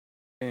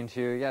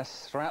To you.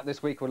 Yes, throughout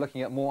this week we're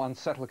looking at more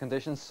unsettled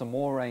conditions, some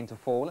more rain to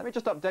fall. Let me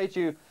just update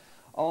you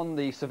on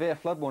the severe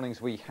flood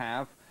warnings we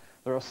have.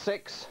 There are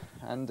 6,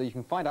 and you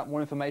can find out more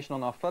information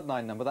on our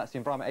floodline number. That's the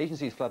Environment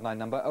Agency's floodline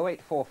number,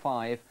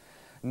 0845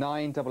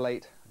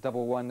 988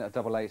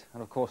 1188.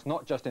 And of course,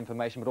 not just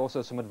information, but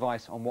also some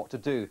advice on what to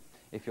do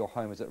if your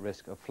home is at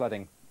risk of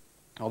flooding.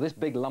 Well, this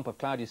big lump of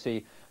cloud you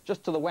see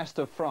just to the west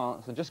of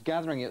France and just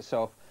gathering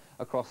itself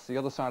across the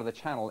other side of the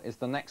channel is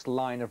the next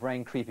line of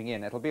rain creeping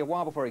in. It'll be a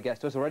while before it gets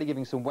to us, already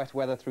giving some wet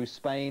weather through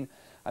Spain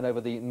and over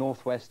the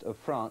northwest of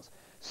France,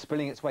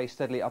 spilling its way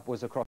steadily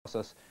upwards across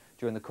us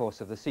during the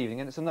course of this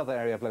evening. And it's another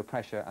area of low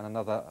pressure and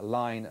another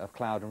line of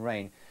cloud and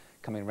rain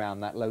coming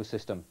around that low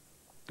system.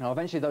 Now,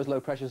 eventually those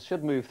low pressures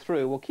should move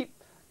through. We'll keep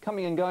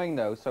coming and going,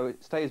 though, so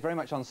it stays very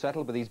much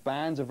unsettled with these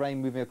bands of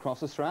rain moving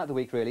across us throughout the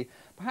week, really.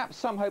 Perhaps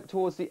some hope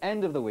towards the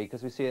end of the week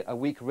as we see a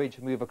weak ridge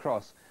move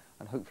across,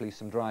 and hopefully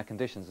some drier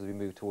conditions as we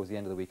move towards the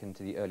end of the week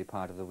into the early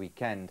part of the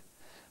weekend.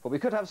 But we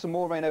could have some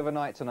more rain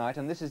overnight tonight,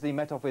 and this is the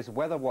Met Office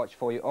weather watch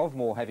for you of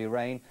more heavy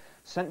rain.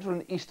 Central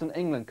and eastern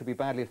England could be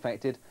badly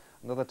affected.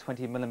 Another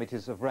 20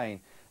 millimetres of rain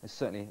is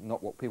certainly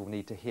not what people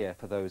need to hear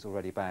for those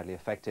already badly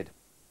affected.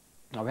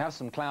 Now, we have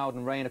some cloud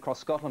and rain across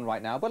Scotland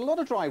right now, but a lot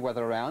of dry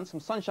weather around, some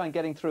sunshine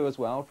getting through as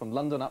well, from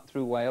London up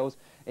through Wales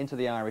into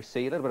the Irish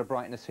Sea, a little bit of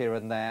brightness here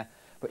and there,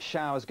 but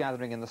showers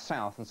gathering in the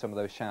south, and some of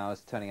those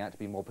showers turning out to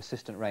be more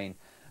persistent rain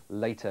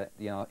later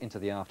into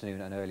the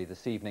afternoon and early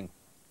this evening.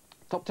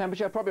 Top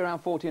temperature probably around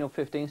 14 or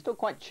 15, still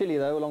quite chilly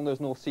though along those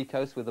North Sea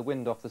coasts with the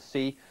wind off the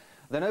sea.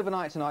 Then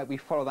overnight tonight we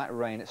follow that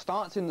rain. It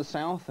starts in the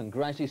south and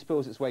gradually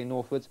spills its way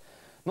northwards,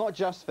 not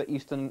just for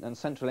eastern and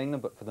central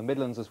England but for the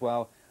Midlands as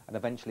well, and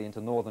eventually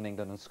into northern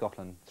England and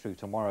Scotland through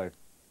tomorrow.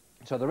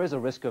 So there is a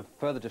risk of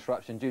further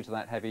disruption due to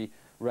that heavy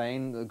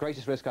rain. The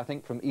greatest risk, I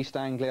think, from East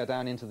Anglia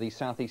down into the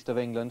southeast of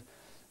England.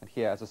 And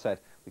here, as I said,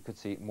 we could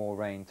see more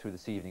rain through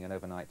this evening and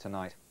overnight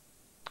tonight.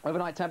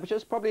 Overnight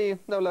temperatures probably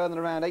no lower than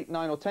around 8,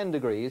 9 or 10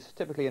 degrees,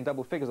 typically in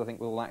double figures, I think,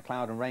 with all that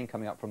cloud and rain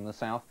coming up from the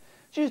south.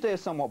 Tuesday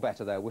is somewhat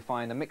better, though. We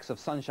find a mix of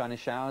sunshine and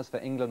showers for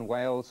England,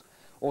 Wales,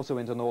 also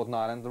into Northern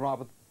Ireland. The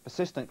rather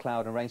persistent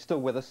cloud and rain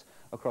still with us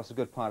across a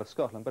good part of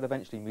Scotland, but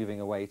eventually moving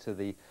away to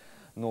the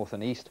north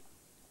and east.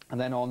 And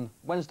then on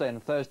Wednesday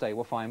and Thursday,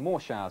 we'll find more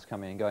showers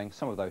coming and going,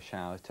 some of those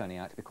showers turning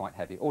out to be quite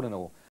heavy. All in all,